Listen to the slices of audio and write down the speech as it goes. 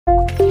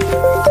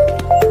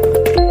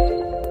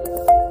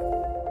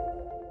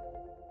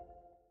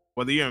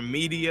whether you're in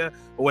media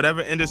or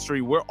whatever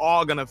industry, we're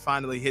all gonna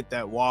finally hit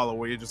that wall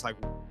where you're just like,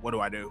 what do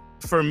I do?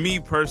 For me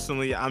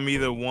personally, I'm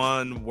either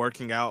one,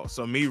 working out.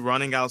 So me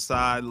running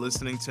outside,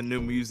 listening to new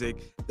music,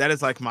 that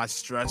is like my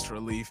stress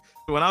relief.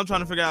 When I'm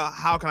trying to figure out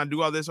how can I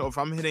do all this, or if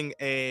I'm hitting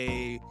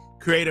a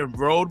creative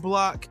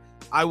roadblock,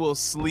 I will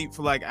sleep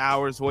for like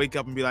hours, wake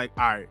up and be like,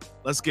 all right,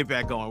 let's get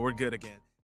back going. We're good again.